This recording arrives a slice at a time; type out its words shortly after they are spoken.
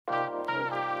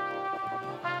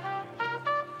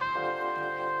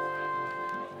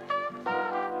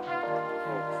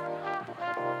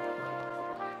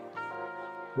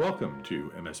Welcome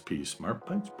to MSP Smart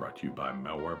Bites, brought to you by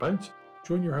Malwarebytes.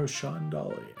 Join your host Sean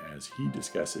Dawley as he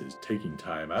discusses taking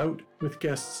time out with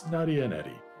guests Nadia and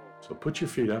Eddie. So put your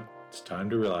feet up, it's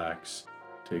time to relax,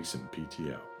 take some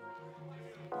PTO.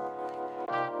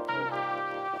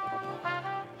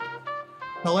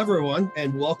 Hello, everyone,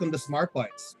 and welcome to Smart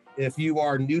Bites. If you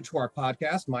are new to our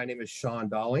podcast, my name is Sean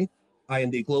Dawley. I am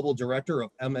the Global Director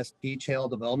of MSP Channel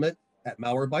Development at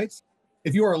Malwarebytes.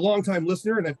 If you are a longtime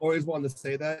listener, and I've always wanted to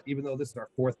say that, even though this is our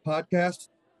fourth podcast,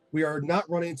 we are not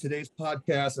running today's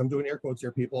podcast, I'm doing air quotes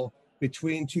here, people,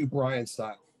 between two Brian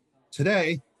style.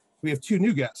 Today, we have two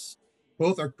new guests.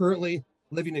 Both are currently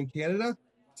living in Canada,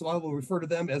 so I will refer to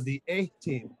them as the A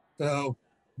team. So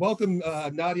welcome,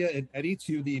 Nadia and Eddie,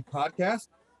 to the podcast.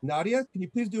 Nadia, can you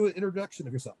please do an introduction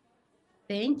of yourself?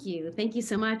 Thank you. Thank you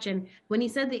so much. And when you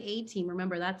said the A team,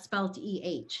 remember that's spelled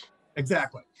E-H.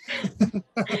 Exactly.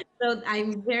 So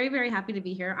I'm very, very happy to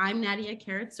be here. I'm Nadia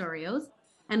Carrots-Oreos.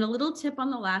 And a little tip on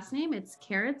the last name, it's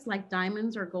carrots like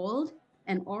diamonds or gold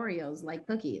and Oreos like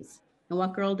cookies. And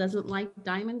what girl doesn't like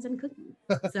diamonds and cookies?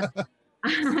 So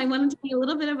I want to tell you a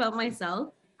little bit about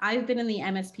myself. I've been in the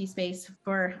MSP space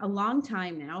for a long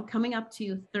time now, coming up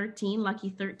to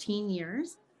 13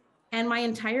 years. And my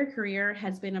entire career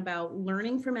has been about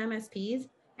learning from MSPs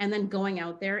and then going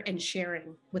out there and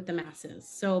sharing with the masses.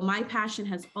 So my passion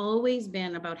has always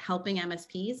been about helping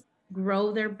MSPs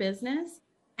grow their business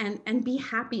and be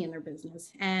happy in their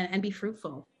business and be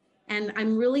fruitful. And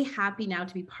I'm really happy now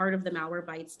to be part of the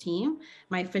Malwarebytes team.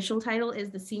 My official title is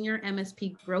the Senior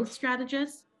MSP Growth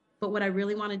Strategist. But what I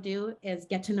really want to do is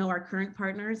get to know our current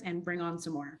partners and bring on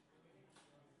some more.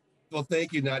 Well,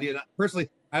 thank you, Nadia. Personally,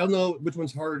 I don't know which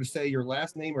one's harder to say, your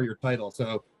last name or your title.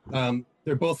 So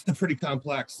they're both pretty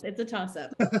complex. It's a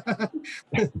toss-up.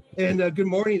 And good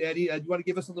morning, Eddie. Do you want to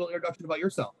give us a little introduction about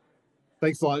yourself?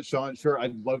 Thanks a lot, Sean. Sure,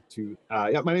 I'd love to.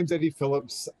 My name's Eddie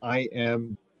Phillips. I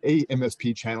am a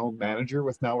MSP channel manager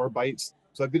with Malwarebytes.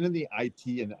 So I've been in the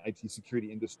IT and IT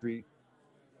security industry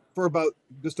for about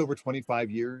just over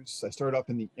 25 years. I started off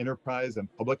in the enterprise and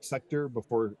public sector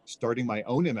before starting my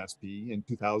own MSP in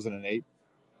 2008.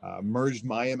 Merged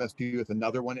my MSP with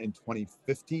another one in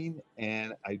 2015,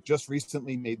 and I just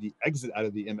recently made the exit out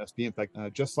of the MSP. In fact,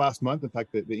 just last month, in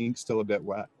fact, the ink's still a bit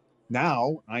wet.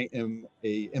 Now I am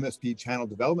a MSP channel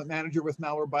development manager with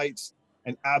Malwarebytes,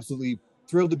 and absolutely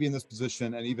thrilled to be in this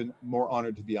position and even more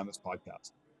honored to be on this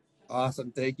podcast.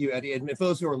 Awesome. Thank you, Eddie. And for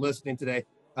those who are listening today,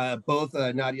 both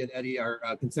Nadia and Eddie are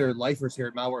considered lifers here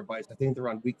at Malwarebytes. I think they're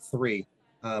on week 3,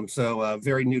 so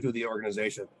very new to the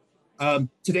organization.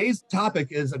 Today's topic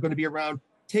is going to be around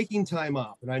taking time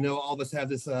off. And I know all of us have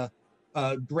this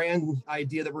grand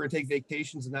idea that we're going to take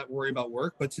vacations and not worry about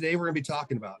work. But today we're going to be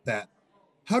talking about that.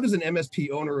 How does an MSP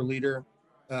owner or leader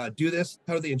do this?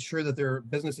 How do they ensure that their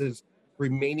business is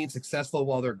remaining successful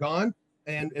while they're gone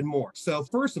and more? So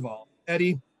first of all,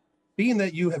 Eddie, being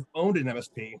that you have owned an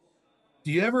MSP,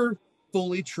 do you ever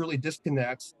fully, truly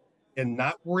disconnect and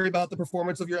not worry about the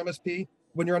performance of your MSP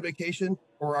when you're on vacation?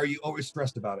 Or are you always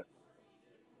stressed about it?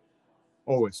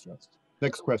 Always stressed.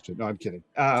 Next question. No, I'm kidding.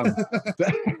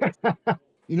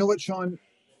 You know what, Sean?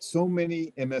 So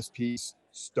many MSPs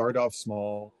start off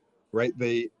small, right?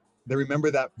 They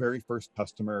remember that very first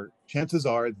customer. Chances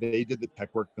are they did the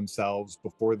tech work themselves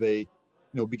before they,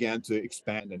 began to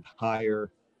expand and hire,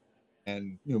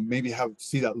 and maybe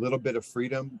see that little bit of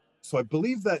freedom. So I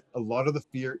believe that a lot of the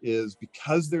fear is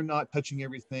because they're not touching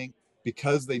everything,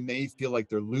 because they may feel like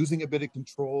they're losing a bit of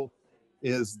control,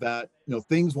 is that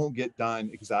things won't get done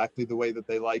exactly the way that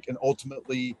they like, and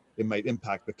ultimately it might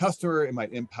impact the customer, it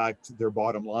might impact their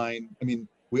bottom line. I mean,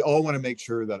 we all want to make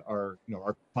sure that our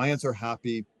clients are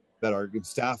happy, that our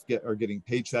staff are getting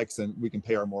paychecks, and we can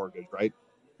pay our mortgage, right?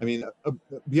 I mean,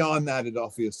 beyond that,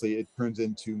 it turns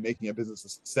into making a business a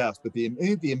success. But the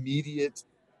immediate,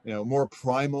 more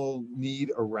primal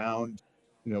need around,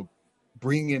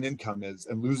 bringing in income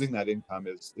and losing that income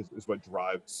is what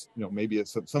drives, maybe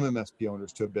some MSP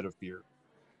owners to a bit of fear.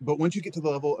 But once you get to the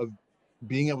level of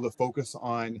being able to focus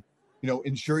on,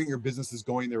 ensuring your business is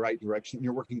going the right direction,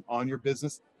 you're working on your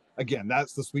business, again,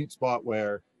 that's the sweet spot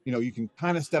where, you can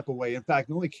kind of step away. In fact,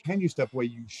 not only can you step away,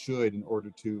 you should, in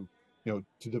order to,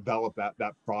 to develop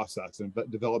that process and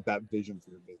develop that vision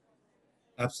for your business.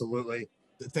 Absolutely.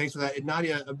 Thanks for that. And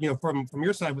Nadia, from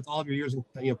your side, with all of your years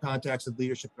in contacts with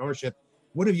leadership and ownership,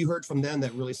 what have you heard from them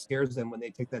that really scares them when they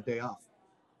take that day off?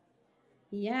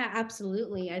 Yeah,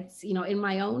 absolutely. It's, in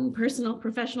my own personal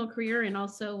professional career, and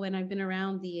also when I've been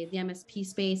around the MSP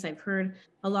space, I've heard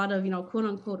a lot of, quote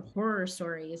unquote horror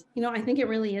stories. I think it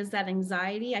really is that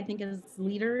anxiety. I think as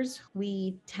leaders,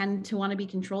 we tend to want to be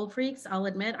control freaks. I'll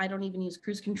admit I don't even use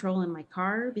cruise control in my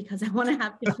car because I want to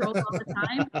have control all the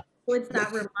time. So it's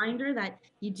that reminder that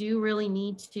you do really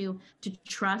need to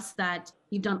trust that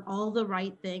you've done all the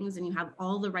right things and you have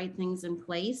all the right things in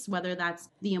place, whether that's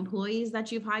the employees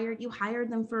that you hired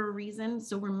them for a reason.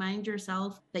 So remind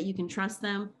yourself that you can trust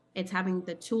them. It's having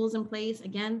the tools in place.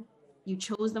 Again, you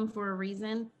chose them for a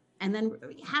reason. And then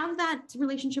have that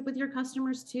relationship with your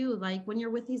customers too. Like when you're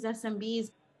with these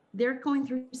SMBs, they're going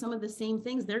through some of the same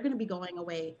things. They're going to be going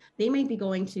away. They may be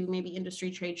going to maybe industry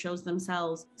trade shows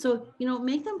themselves. So,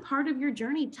 make them part of your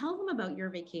journey. Tell them about your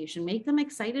vacation. Make them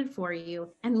excited for you.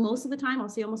 And most of the time, I'll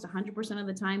say almost 100% of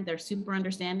the time, they're super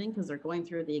understanding because they're going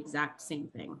through the exact same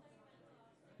thing.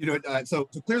 So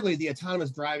clearly the autonomous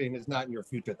driving is not in your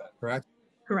future then, correct?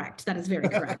 Correct. That is very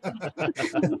correct.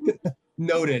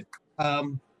 Noted.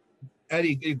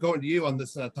 Eddie, going to you on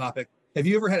this topic. Have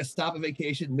you ever had to stop a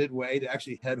vacation midway to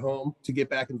actually head home to get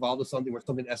back involved with something where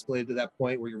something escalated to that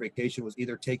point where your vacation was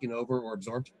either taken over or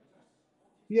absorbed?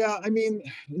 Yeah, I mean,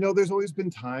 there's always been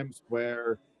times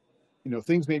where,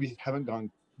 things maybe haven't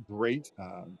gone great.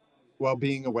 While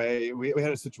being away, we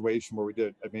had a situation where we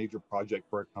did a major project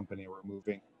for a company. We're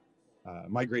moving,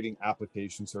 migrating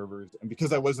application servers. And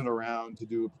because I wasn't around to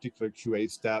do a particular QA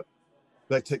step,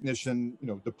 that technician,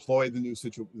 deployed the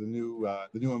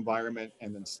new environment,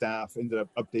 and then staff ended up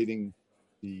updating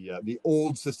the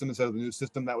old system instead of the new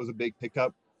system. That was a big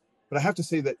pickup. But I have to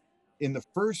say that in the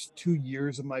first 2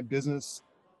 years of my business,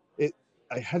 it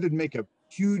I had to make a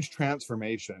huge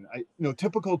transformation.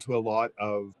 Typical to a lot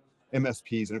of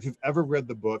MSPs. And if you've ever read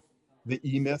the book The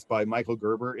E-Myth by Michael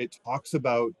Gerber, it talks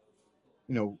about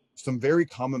some very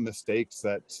common mistakes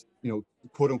that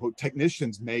quote unquote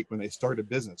technicians make when they start a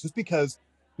business. Just because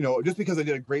I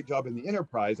did a great job in the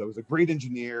enterprise, I was a great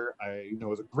engineer, I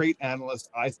was a great analyst,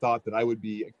 I thought that I would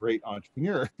be a great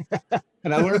entrepreneur.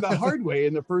 And I learned the hard way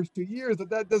in the first 2 years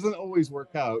that doesn't always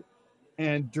work out.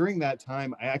 And during that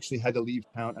time, I actually had to leave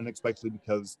town unexpectedly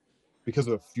because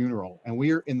of a funeral. And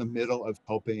we are in the middle of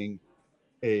helping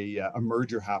a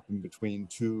merger happen between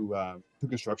two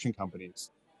construction companies.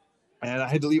 And I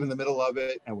had to leave in the middle of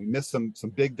it, and we missed some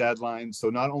big deadlines. So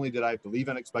not only did I have to leave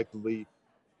unexpectedly,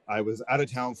 I was out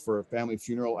of town for a family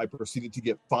funeral. I proceeded to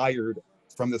get fired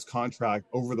from this contract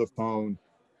over the phone.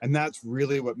 And that's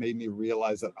really what made me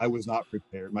realize that I was not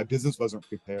prepared. My business wasn't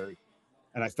prepared.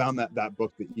 And I found that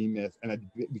book, The E-Myth, and I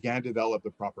began to develop the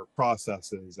proper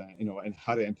processes and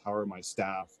how to empower my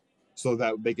staff so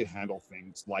that they could handle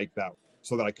things like that,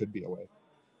 so that I could be away.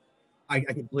 I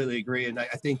completely agree. And I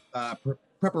think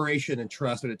preparation and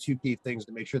trust are the two key things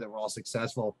to make sure that we're all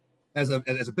successful. As a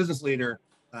business leader,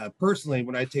 personally,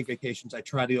 when I take vacations, I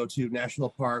try to go to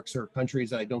national parks or countries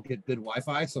that I don't get good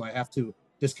Wi-Fi, so I have to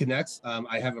disconnect.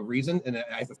 I have a reason, and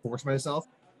I have to force myself.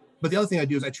 But the other thing I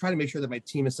do is I try to make sure that my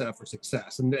team is set up for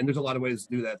success, and there's a lot of ways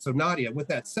to do that. So Nadia, with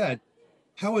that said,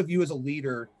 how have you as a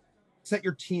leader set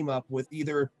your team up with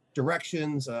either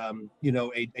directions, a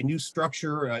new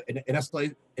structure, an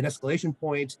escalation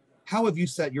point? How have you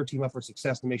set your team up for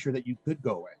success to make sure that you could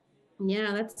go away?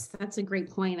 Yeah, that's a great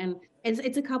point. And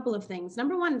it's a couple of things.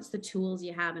 Number one, it's the tools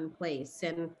you have in place.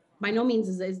 And by no means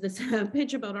is this a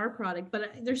pitch about our product,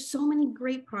 but there's so many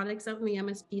great products out in the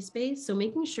MSP space. So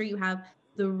making sure you have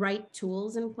the right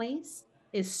tools in place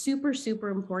is super, super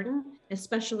important,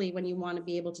 especially when you want to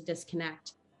be able to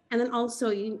disconnect. And then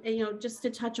also, just to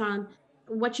touch on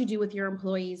what you do with your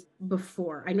employees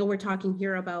before. I know we're talking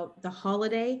here about the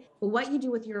holiday, but what you do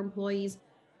with your employees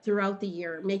throughout the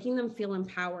year, making them feel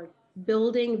empowered,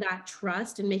 building that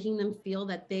trust and making them feel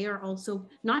that they are also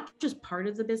not just part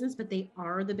of the business, but they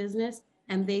are the business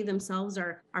and they themselves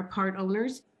are part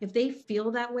owners. If they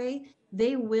feel that way,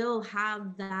 they will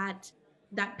have that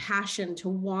passion to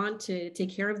want to take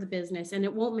care of the business. And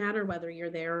it won't matter whether you're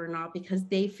there or not, because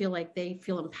they feel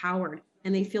empowered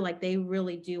and they feel like they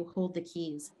really do hold the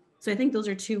keys. So I think those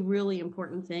are two really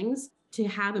important things to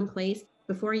have in place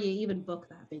before you even book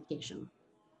that vacation.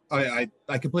 I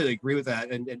completely agree with that.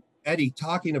 And Eddie,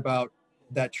 talking about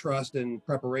that trust and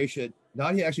preparation,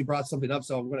 Nadia actually brought something up.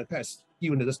 So I'm going to kind of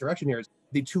skew into this direction here. Is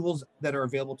the tools that are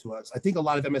available to us. I think a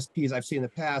lot of MSPs I've seen in the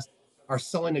past are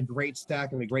selling a great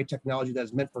stack and a great technology that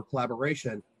is meant for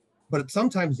collaboration, but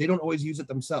sometimes they don't always use it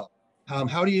themselves.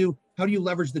 How do you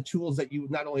leverage the tools that you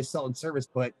not only sell in service,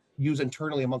 but use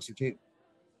internally amongst your team?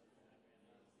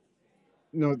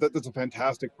 No, that's a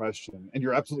fantastic question. And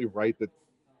you're absolutely right that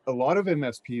a lot of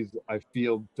MSPs, I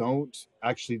feel, don't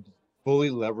actually fully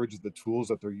leverage the tools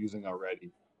that they're using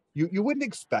already. You wouldn't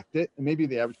expect it, and maybe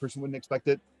the average person wouldn't expect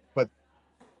it, but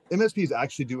MSPs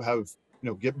actually do have,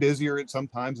 get busier at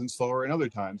sometimes and slower in other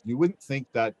times. You wouldn't think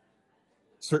that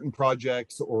certain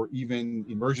projects or even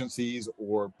emergencies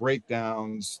or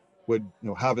breakdowns would,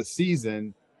 have a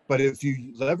season. But if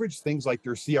you leverage things like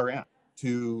your CRM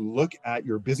to look at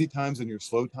your busy times and your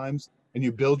slow times, and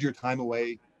you build your time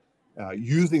away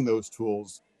using those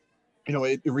tools,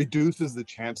 it reduces the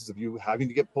chances of you having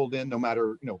to get pulled in. No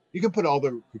matter, you can put all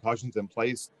the precautions in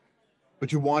place,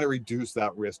 but you want to reduce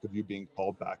that risk of you being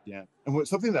called back in. And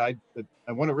something that I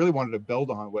really wanted to build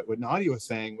on what Nadia was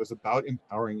saying was about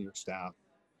empowering your staff.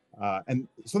 And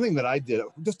something that I did,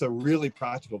 just a really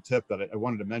practical tip that I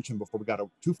wanted to mention before we got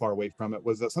too far away from it,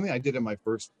 was that something I did in my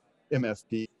first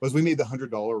MSP was we made the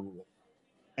 $100 rule.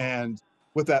 And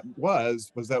what that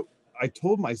was that I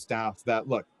told my staff that,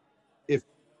 look, if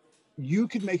you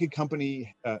could make a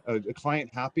company, a client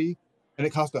happy, and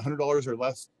it cost $100 or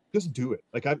less, just do it.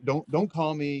 Like, don't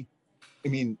call me. I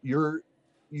mean, you're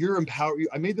empowered.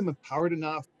 I made them empowered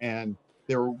enough, and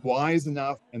they were wise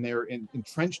enough, and they're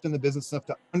entrenched in the business enough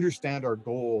to understand our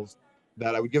goals,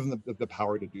 that I would give them the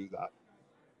power to do that.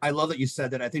 I love that you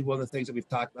said that. I think one of the things that we've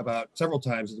talked about several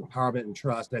times is empowerment and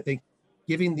trust. And I think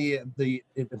giving the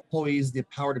employees the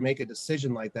power to make a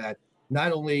decision like that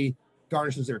not only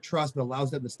garnishes their trust, but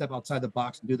allows them to step outside the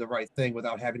box and do the right thing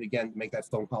without having to, again, make that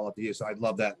phone call up to you. So I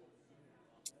love that.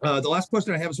 The last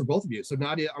question I have is for both of you. So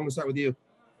Nadia, I'm going to start with you.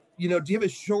 Do you have a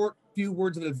short few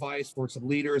words of advice for some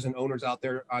leaders and owners out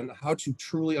there on how to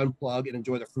truly unplug and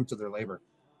enjoy the fruits of their labor?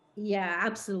 Yeah,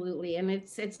 absolutely. And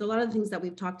it's a lot of the things that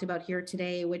we've talked about here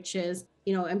today, which is,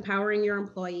 empowering your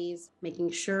employees, making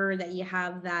sure that you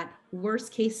have that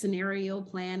worst case scenario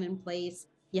plan in place,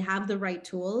 you have the right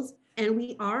tools. And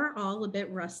we are all a bit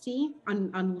rusty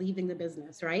on leaving the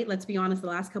business, right? Let's be honest, the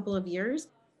last couple of years,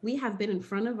 we have been in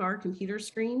front of our computer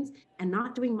screens and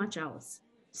not doing much else.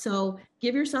 So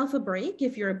give yourself a break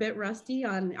if you're a bit rusty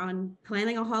on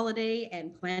planning a holiday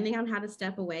and planning on how to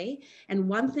step away. And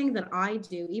one thing that I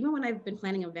do, even when I've been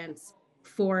planning events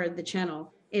for the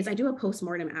channel, is I do a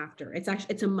postmortem after.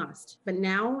 It's a must. But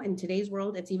now in today's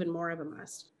world, it's even more of a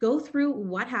must. Go through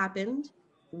what happened,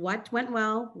 what went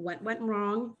well, what went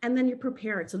wrong, and then you're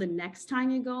prepared. So the next time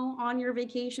you go on your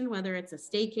vacation, whether it's a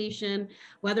staycation,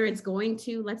 whether it's going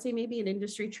to, let's say, maybe an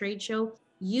industry trade show,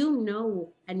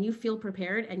 and you feel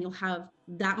prepared, and you'll have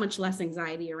that much less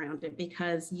anxiety around it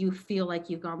because you feel like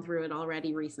you've gone through it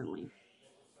already recently.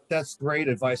 That's great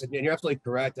advice. And you're absolutely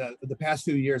correct. The past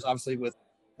few years, obviously with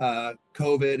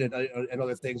COVID and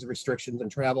other things, restrictions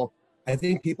and travel, I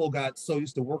think people got so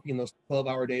used to working those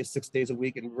 12-hour days, 6 days a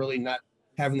week, and really not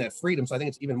having that freedom. So I think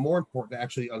it's even more important to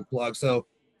actually unplug. So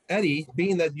Eddie,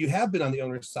 being that you have been on the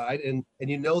owner's side, and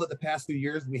you know that the past few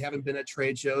years we haven't been at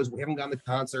trade shows, we haven't gone to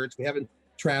concerts, we haven't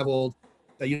traveled,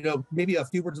 maybe a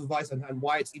few words of advice on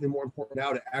why it's even more important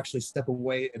now to actually step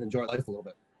away and enjoy life a little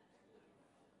bit.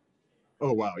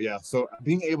 Oh, wow. Yeah. So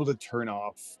being able to turn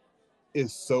off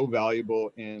is so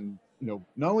valuable in,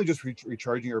 not only just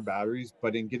recharging your batteries,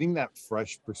 but in getting that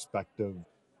fresh perspective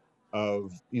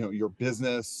of, your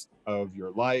business, of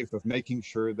your life, of making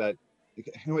sure that,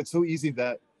 it's so easy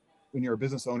that when you're a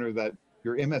business owner that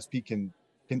your MSP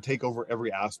can take over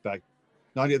every aspect.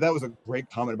 Nadia, that was a great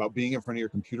comment about being in front of your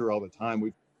computer all the time.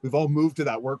 We've all moved to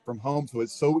that work from home, so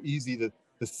it's so easy to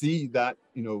see that,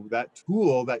 that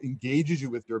tool that engages you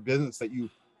with your business, that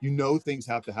things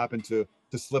have to happen to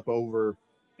slip over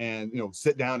and,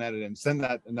 sit down at it and send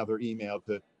that another email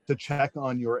to check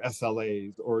on your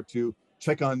SLAs, or to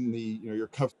check on the, your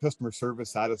customer service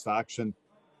satisfaction.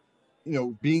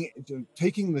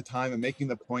 Taking the time and making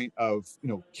the point of,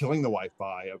 killing the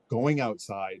Wi-Fi, of going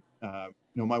outside.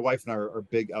 My wife and I are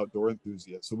big outdoor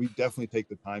enthusiasts, so we definitely take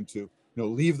the time to,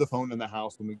 leave the phone in the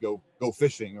house when we go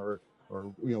fishing, or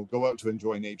go out to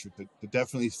enjoy nature, to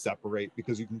definitely separate,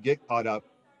 because you can get caught up.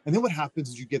 And then what happens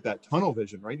is you get that tunnel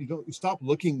vision, right? You stop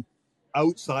looking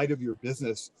outside of your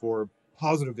business for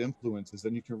positive influences,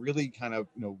 and you can really kind of,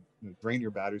 drain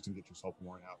your batteries and get yourself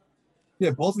worn out. Yeah,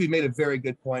 both of you made a very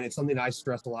good point. It's something I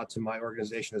stress a lot to my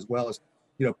organization as well. As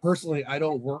personally, I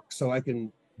don't work so I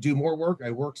can do more work.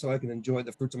 I work so I can enjoy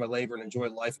the fruits of my labor and enjoy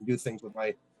life and do things with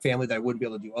my family that I wouldn't be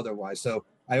able to do otherwise. So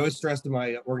I always stress to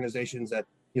my organizations that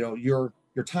your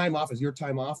time off is your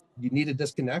time off. You need to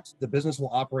disconnect. The business will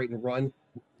operate and run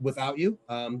without you.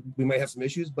 We might have some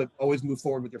issues, but always move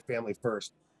forward with your family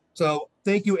first. So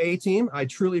thank you, A-Team. I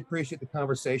truly appreciate the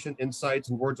conversation, insights,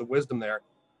 and words of wisdom there.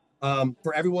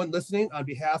 For everyone listening, on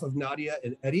behalf of Nadia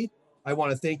and Eddie, I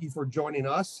want to thank you for joining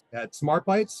us at Smart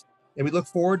Bites, and we look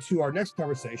forward to our next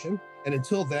conversation. And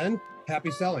until then, happy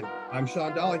selling. I'm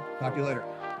Sean Dawley. Talk to you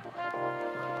later.